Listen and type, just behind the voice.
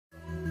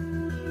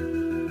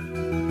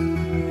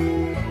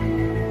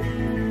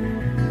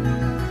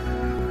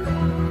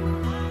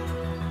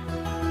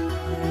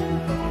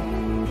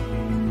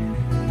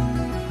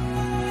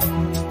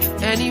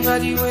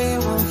Anybody way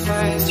won't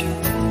fight you,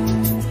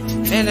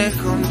 and they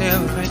come, they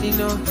already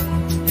know.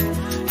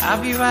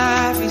 I'll be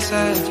right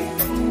beside you,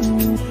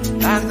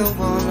 like the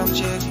wall of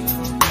Jericho.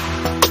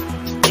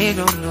 They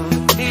don't know,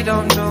 they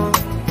don't know,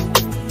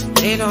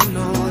 they don't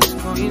know what's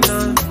going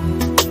on.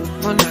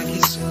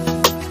 Monagiso,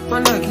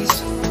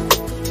 Monagiso,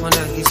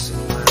 Monagiso,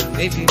 my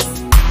baby.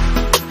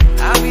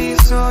 I'll be a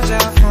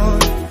soldier for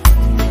you.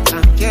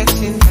 I'm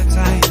getting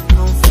better in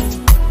Kung Fu.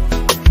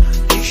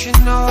 You should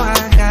know I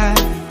got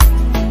it,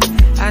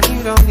 and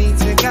you don't need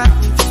to guide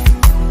me.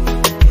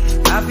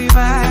 I'll be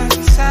right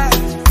beside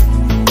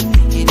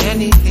you in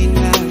anything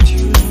that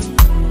you do.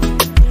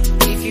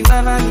 If you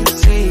ever need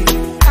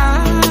saving, I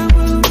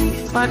will be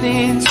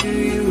running to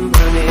you,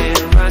 running,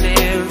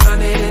 running,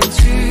 running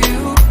to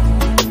you.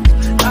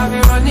 I'll be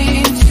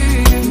running to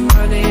you,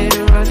 running,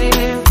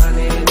 running,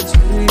 running to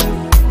you.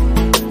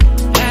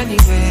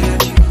 Anywhere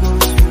that you go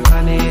to,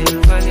 running,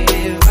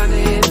 running,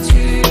 running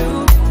to you.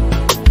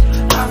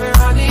 I'll be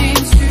running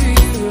to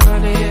you,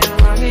 running,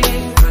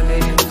 running,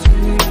 running to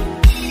you.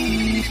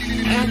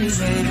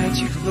 Anywhere that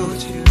you go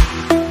to.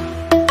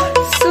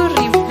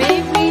 Sorry,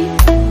 baby.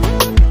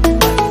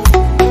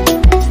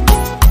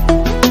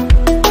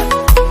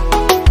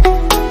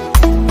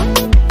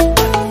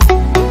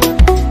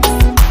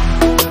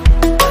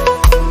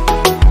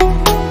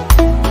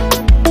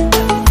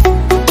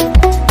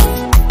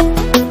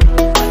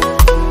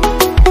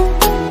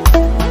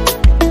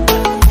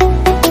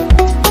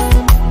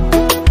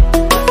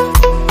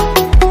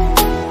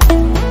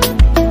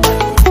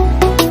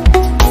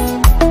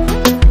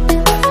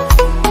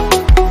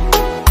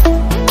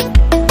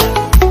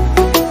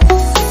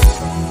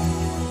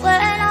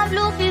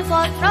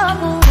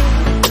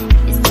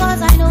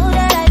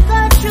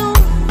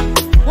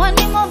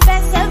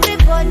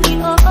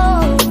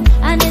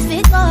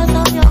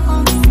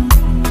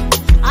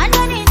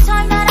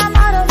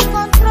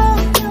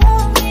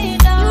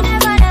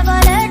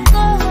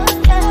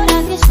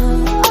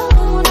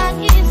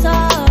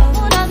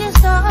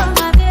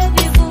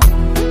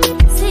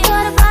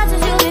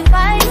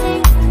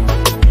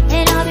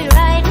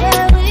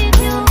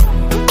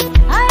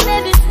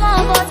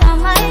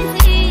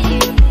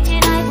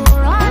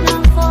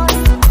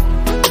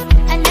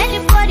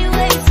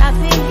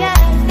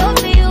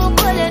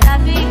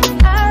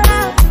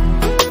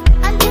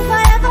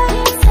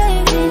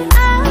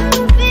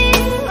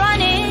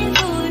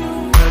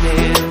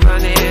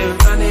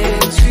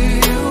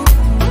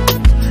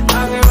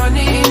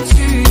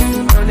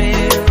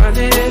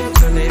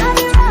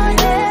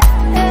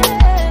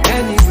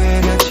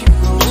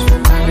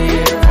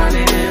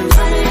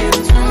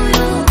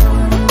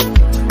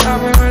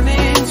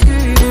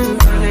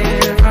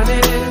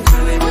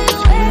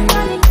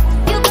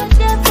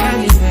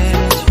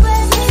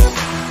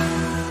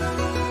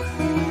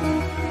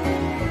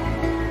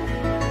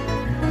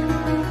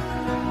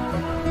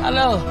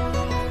 Hello,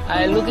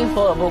 I'm looking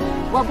for a book.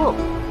 What book?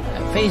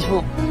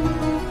 Facebook.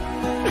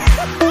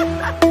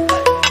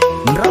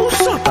 Nggak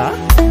usah, tak?